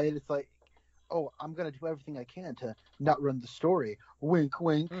 it's like, oh, I'm going to do everything I can to not run the story. Wink,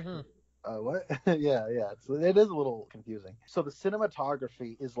 wink. Mm-hmm. What? yeah, it is a little confusing. So the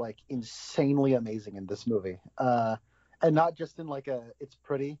cinematography is, like, insanely amazing in this movie. And not just in, like, it's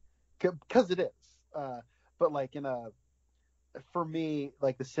pretty, because it is. But, like, for me,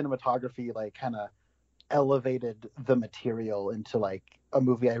 like, the cinematography, like, kind of elevated the material into, like, a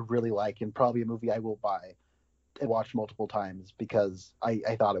movie I really like, and probably a movie I will buy and watch multiple times because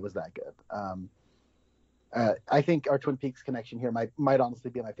I thought it was that good. I think our Twin Peaks connection here might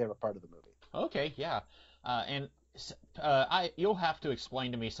honestly be my favorite part of the movie. Okay, yeah. And you'll have to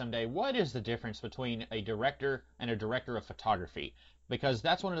explain to me someday, what is the difference between a director and a director of photography? Because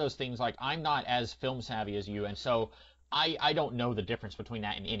that's one of those things, like, I'm not as film savvy as you, and so I don't know the difference between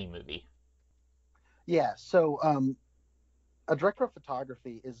that in any movie. Yeah, so a director of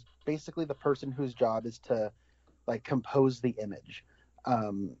photography is basically the person whose job is to like compose the image.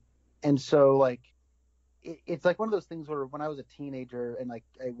 And so like it's like one of those things where when I was a teenager and like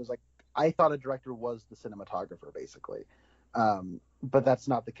I was like I thought a director was the cinematographer basically, but that's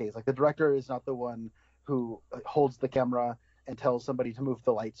not the case. Like the director is not the one who holds the camera and tells somebody to move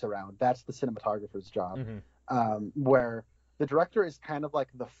the lights around. That's the cinematographer's job. Where the director is kind of like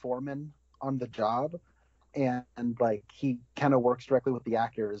the foreman on the job, and like he kind of works directly with the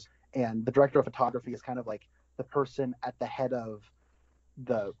actors, and the director of photography is kind of like the person at the head of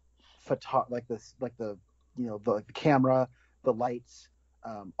the like this like the the camera, the lights,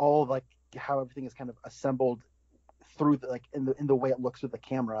 all like how everything is kind of assembled through the, like in the way it looks with the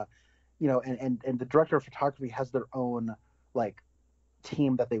camera, and the director of photography has their own like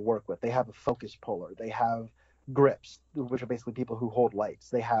team that they work with. They have a focus puller, they have grips, which are basically people who hold lights,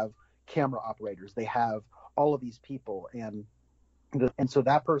 they have camera operators, they have all of these people, and so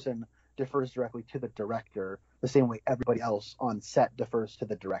that person defers directly to the director the same way everybody else on set defers to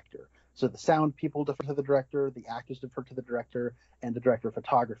the director. So the sound people defer to the director, the actors defer to the director, and the director of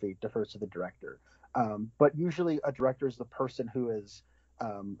photography defers to the director. But usually a director is the person who is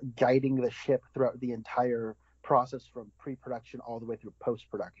guiding the ship throughout the entire process from pre-production all the way through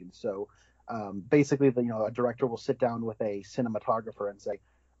post-production. So basically, a director will sit down with a cinematographer and say,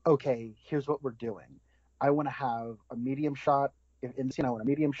 okay, here's what we're doing. I want to have a medium shot. In the scene, I want a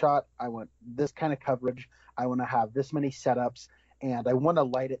medium shot. I want this kind of coverage. I want to have this many setups, and I want to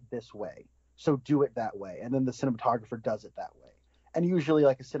light it this way. So do it that way. And then the cinematographer does it that way. And usually,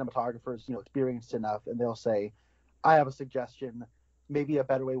 like a cinematographer is, experienced enough, and they'll say, I have a suggestion. Maybe a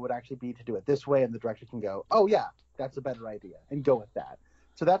better way would actually be to do it this way. And the director can go, oh, yeah, that's a better idea, and go with that.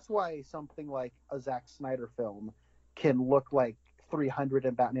 So that's why something like a Zack Snyder film can look like 300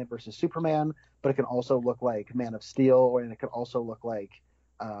 and Batman versus Superman, but it can also look like Man of Steel, or it can also look like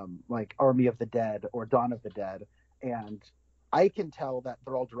Army of the Dead or Dawn of the Dead. And I can tell that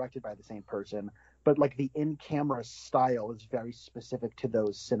they're all directed by the same person, but like the in-camera style is very specific to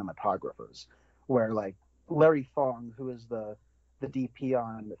those cinematographers. Where like Larry Fong, who is the DP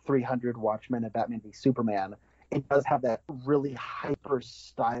on 300, Watchmen, and Batman v Superman, it does have that really hyper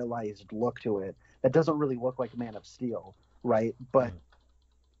stylized look to it that doesn't really look like Man of Steel, right? But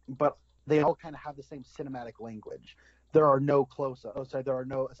they all kind of have the same cinematic language. There are no there are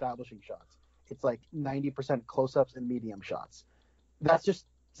no establishing shots. It's like 90% close-ups and medium shots. That's just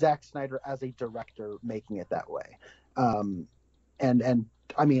Zack Snyder as a director making it that way. And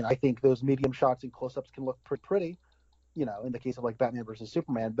I mean, I think those medium shots and close-ups can look pretty, in the case of like Batman versus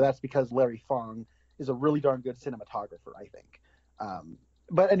Superman, but that's because Larry Fong is a really darn good cinematographer, I think.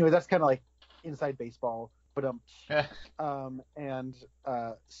 But anyway, that's kind of like inside baseball. But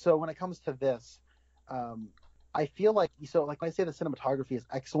so when it comes to this, I feel like when I say the cinematography is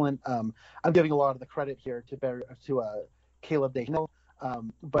excellent, I'm giving a lot of the credit here to Caleb Deschanel,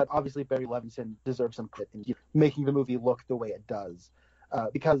 but obviously Barry Levinson deserves some credit in making the movie look the way it does,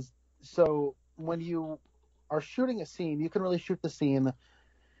 because when you are shooting a scene, you can really shoot the scene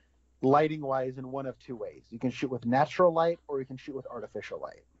lighting wise in one of two ways. You can shoot with natural light, or you can shoot with artificial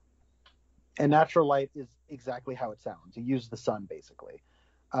light. And natural light is exactly how it sounds. You use the sun, basically.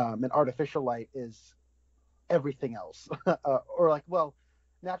 And artificial light is everything else.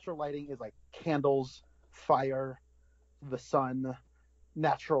 Natural lighting is like candles, fire, the sun,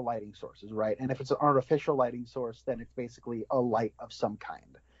 natural lighting sources, right? And if it's an artificial lighting source, then it's basically a light of some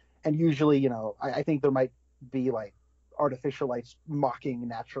kind. And usually, I think there might be like artificial lights mocking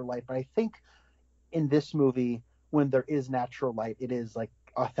natural light, but I think in this movie, when there is natural light, it is like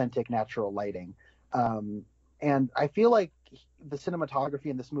authentic natural lighting. And I feel like the cinematography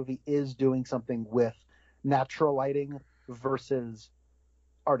in this movie is doing something with natural lighting versus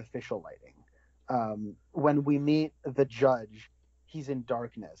artificial lighting. When we meet the judge, he's in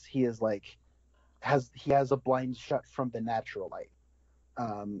darkness. He is like he has a blind shut from the natural light.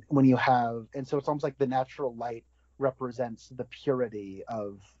 And so it's almost like the natural light represents the purity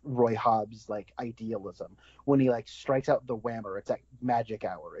of Roy Hobbs' like idealism. When he like strikes out the whammer, it's like magic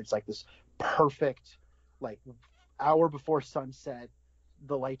hour. It's like this perfect like hour before sunset,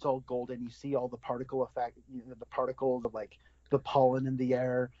 the light's all golden, you see all the particle effect, the particles of like the pollen in the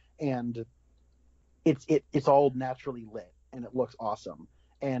air, and it's all naturally lit and it looks awesome.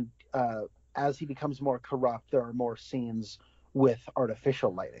 And as he becomes more corrupt, there are more scenes with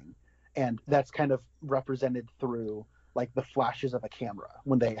artificial lighting, and that's kind of represented through like the flashes of a camera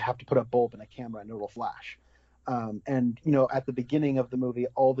when they have to put a bulb in a camera and it'll flash. And at the beginning of the movie,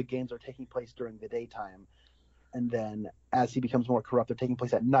 all the games are taking place during the daytime, and then as he becomes more corrupt, they're taking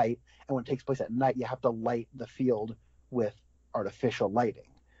place at night. And when it takes place at night, you have to light the field with artificial lighting.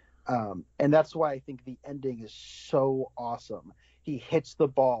 And that's why I think the ending is so awesome. He hits the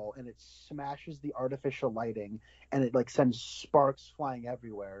ball and it smashes the artificial lighting, and it like sends sparks flying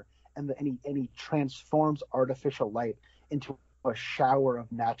everywhere, and he transforms artificial light into a shower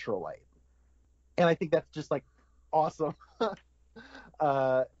of natural light. And I think that's just like awesome.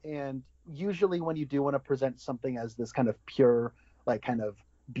 And usually when you do want to present something as this kind of pure, like kind of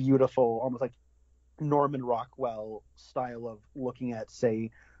beautiful, almost like Norman Rockwell style of looking at,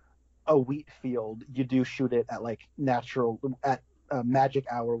 say, a wheat field, you do shoot it at like natural, at a magic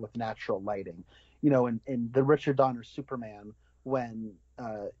hour with natural lighting. In the Richard Donner Superman, when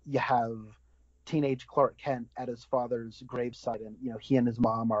you have teenage Clark Kent at his father's graveside, and he and his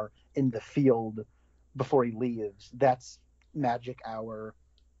mom are in the field before he leaves, that's magic hour,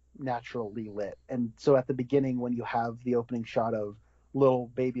 naturally lit. And so at the beginning, when you have the opening shot of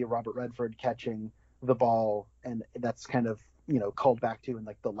little baby Robert Redford catching the ball, and that's kind of called back to in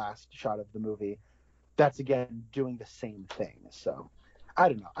like the last shot of the movie, that's again doing the same thing. So I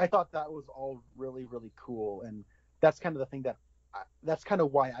don't know, I thought that was all really, really cool. And that's kind of the thing that's kind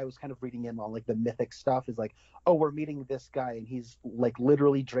of why I was kind of reading in on like the mythic stuff, is like, oh, we're meeting this guy and he's like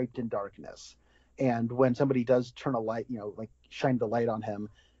literally draped in darkness, and when somebody does turn a light, like shine the light on him,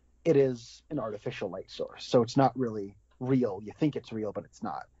 it is an artificial light source, so it's not really real. You think it's real, but it's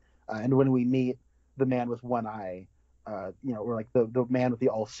not. And when we meet the man with one eye, or like the man with the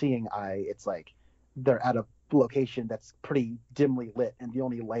all-seeing eye, it's like they're at a location that's pretty dimly lit, and the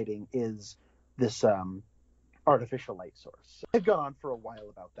only lighting is this artificial light source. I've gone on for a while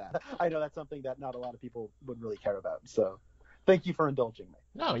about that. I know that's something that not a lot of people would really care about, so thank you for indulging me.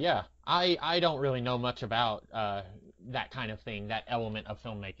 No, yeah. I don't really know much about that kind of thing, that element of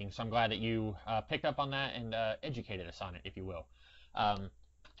filmmaking, so I'm glad that you picked up on that and educated us on it, if you will.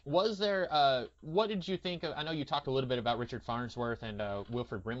 Was there, what did you think of, I know you talked a little bit about Richard Farnsworth and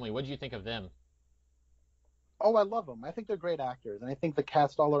Wilford Brimley. What did you think of them? Oh, I love them. I think they're great actors, and I think the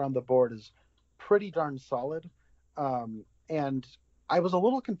cast all around the board is pretty darn solid. And I was a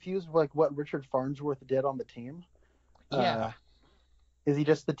little confused with like what Richard Farnsworth did on the team. Yeah. Is he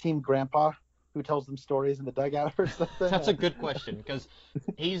just the team grandpa who tells them stories in the dugout or something? That's a good question, because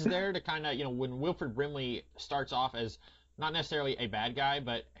he's there to kind of, when Wilford Brimley starts off as not necessarily a bad guy,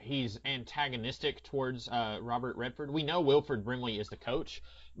 but he's antagonistic towards Robert Redford. We know Wilford Brimley is the coach,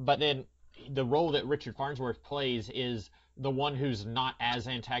 but then the role that Richard Farnsworth plays is the one who's not as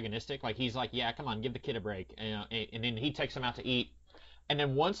antagonistic. Like, he's like, yeah, come on, give the kid a break. And then he takes him out to eat. And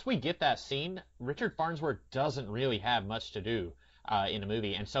then once we get that scene, Richard Farnsworth doesn't really have much to do in the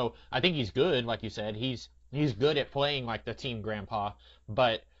movie. And so I think he's good, like you said. He's good at playing like the team grandpa,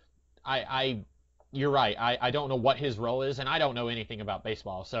 but you're right. I don't know what his role is, and I don't know anything about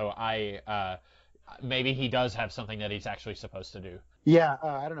baseball. So maybe he does have something that he's actually supposed to do. Yeah,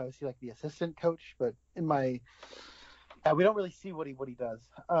 I don't know. Is he like the assistant coach? But we don't really see what he does.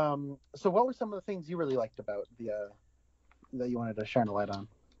 So what were some of the things you really liked about that you wanted to shine a light on?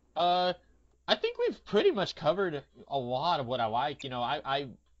 I think we've pretty much covered a lot of what I like. I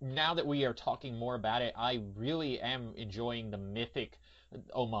now that we are talking more about it, I really am enjoying the mythic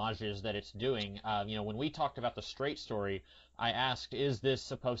homages that it's doing. When we talked about the Straight Story, I asked, is this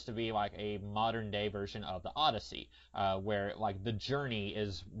supposed to be like a modern day version of the Odyssey, where like the journey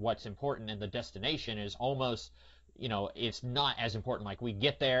is what's important and the destination is almost, it's not as important. Like, we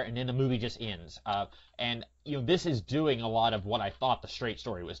get there and then the movie just ends. And this is doing a lot of what I thought the Straight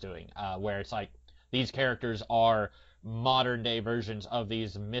Story was doing, where it's like these characters are modern day versions of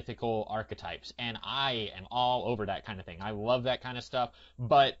these mythical archetypes, and I am all over that kind of thing. I love that kind of stuff,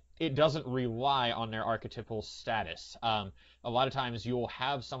 but it doesn't rely on their archetypal status. A lot of times you'll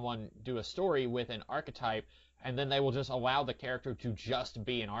have someone do a story with an archetype, and then they will just allow the character to just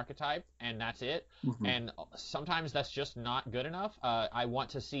be an archetype, and that's it. Mm-hmm. And sometimes that's just not good enough. I want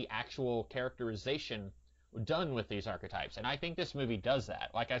to see actual characterization done with these archetypes, and I think this movie does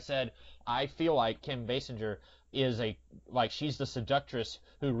that. Like I said, I feel like Kim Basinger is she's the seductress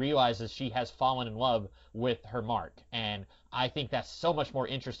who realizes she has fallen in love with her Mark, and I think that's so much more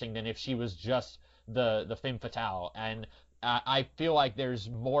interesting than if she was just the femme fatale. And I feel like there's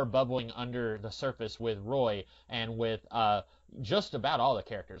more bubbling under the surface with Roy and with just about all the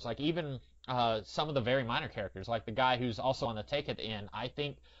characters. Like, even some of the very minor characters, like the guy who's also on the take at the end. I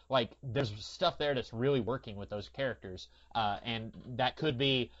think like there's stuff there that's really working with those characters, and that could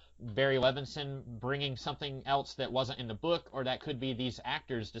be Barry Levinson bringing something else that wasn't in the book, or that could be these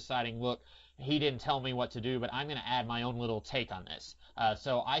actors deciding, look, he didn't tell me what to do, but I'm going to add my own little take on this.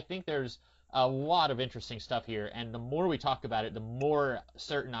 So I think there's a lot of interesting stuff here, and the more we talk about it, the more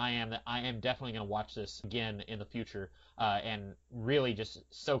certain I am that I am definitely going to watch this again in the future, and really just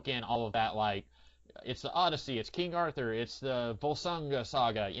soak in all of that. Like, it's the Odyssey, it's King Arthur, it's the Volsung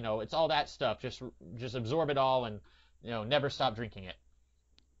saga, it's all that stuff. Just absorb it all, and never stop drinking it.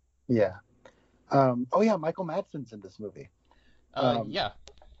 Yeah. Oh yeah, Michael Madsen's in this movie. Yeah.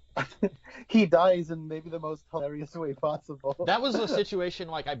 He dies in maybe the most hilarious way possible. That was a situation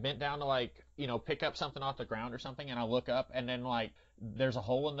like I bent down to pick up something off the ground or something, and I look up, and then there's a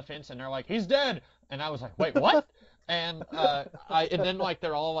hole in the fence, and they're like, he's dead, and I was like, wait, what? And and then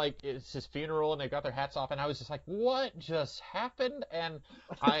they're all like, it's his funeral, and they got their hats off, and I was just like, what just happened? And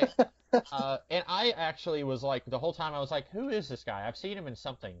I actually was like, the whole time I was like, who is this guy? I've seen him in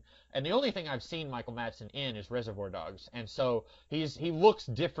something, and the only thing I've seen Michael Madsen in is Reservoir Dogs, and so he looks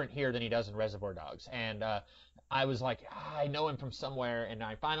different here than he does in Reservoir Dogs, and I was like, I know him from somewhere, and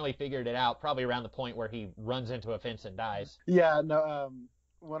I finally figured it out, probably around the point where he runs into a fence and dies. Yeah, no,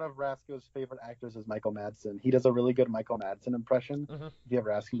 one of Rasco's favorite actors is Michael Madsen. He does a really good Michael Madsen impression. Mm-hmm. If you ever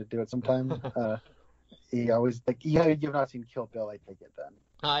ask him to do it sometime, he always you've not seen Kill Bill, I take it then.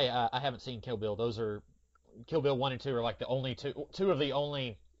 I haven't seen Kill Bill. Those are Kill Bill 1 and 2 are like the only two of the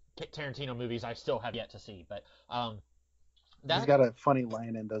only Tarantino movies I still have yet to see. But he's got a funny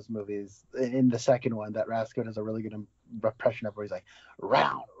line in those movies. In the second one, that Rasco does a really good impression of, where he's like,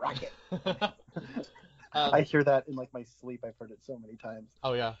 "Round rocket." I hear that in my sleep. I've heard it so many times.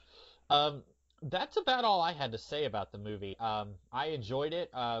 Oh yeah. That's about all I had to say about the movie. I enjoyed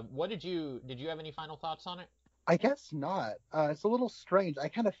it. Did you have any final thoughts on it? I guess not. It's a little strange. I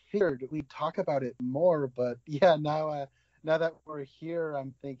kind of figured we'd talk about it more, but yeah, now that we're here,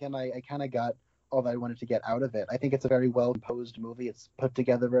 I'm thinking I kind of got all that I wanted to get out of it. I think it's a very well composed movie. It's put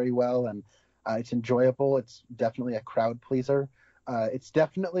together very well, and it's enjoyable. It's definitely a crowd pleaser. It's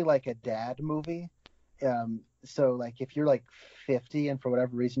definitely like a dad movie. So if you're 50 and for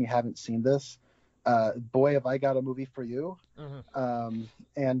whatever reason you haven't seen this, boy, have I got a movie for you. Mm-hmm.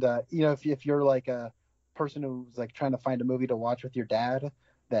 If you're a person who's trying to find a movie to watch with your dad,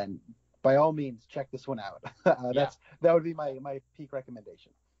 then by all means check this one out. That would be my peak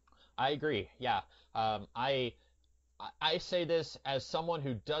recommendation. I agree. Yeah. I say this as someone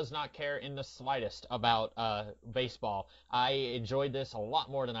who does not care in the slightest about baseball. I enjoyed this a lot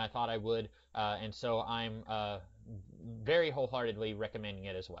more than I thought I would, and so I'm very wholeheartedly recommending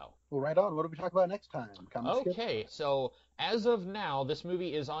it as well. Well, right on. What do we talk about next time? Okay, so as of now, this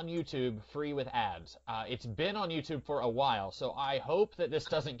movie is on YouTube free with ads. It's been on YouTube for a while, so I hope that this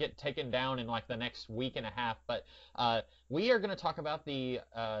doesn't get taken down in the next week and a half, but we are going to talk about the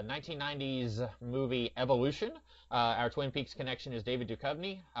 1990s movie Evolution. Our Twin Peaks connection is David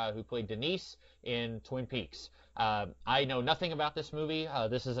Duchovny, who played Denise in Twin Peaks. I know nothing about this movie.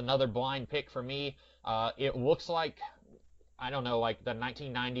 This is another blind pick for me. It looks like, I don't know, the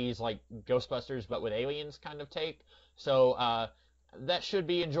 1990s Ghostbusters but with aliens kind of take. So that should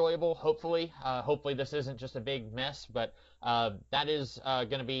be enjoyable, hopefully. Hopefully this isn't just a big mess, but that is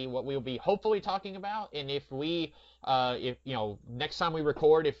going to be what we'll be hopefully talking about. And if next time we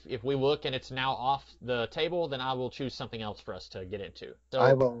record, if we look and it's now off the table, then I will choose something else for us to get into. So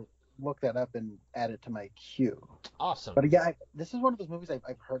I will look that up and add it to my queue. Awesome. But yeah, this is one of those movies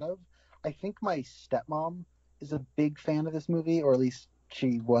I've heard of. I think my stepmom is a big fan of this movie, or at least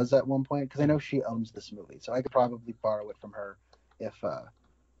she was at one point, because I know she owns this movie, so I could probably borrow it from her if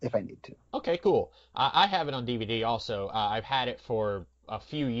I need to. Okay, cool. I have it on DVD also. I've had it for a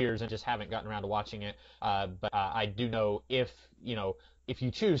few years and just haven't gotten around to watching it. But I do know if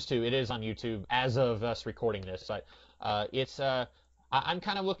you choose to, it is on YouTube as of us recording this. But I'm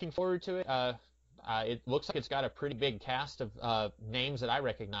kind of looking forward to it. It looks like it's got a pretty big cast of names that I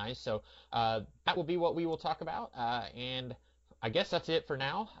recognize, so that will be what we will talk about, and I guess that's it for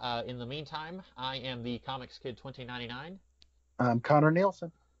now. In the meantime, I am the Comics Kid 2099. I'm Connor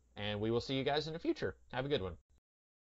Nielsen. And we will see you guys in the future. Have a good one.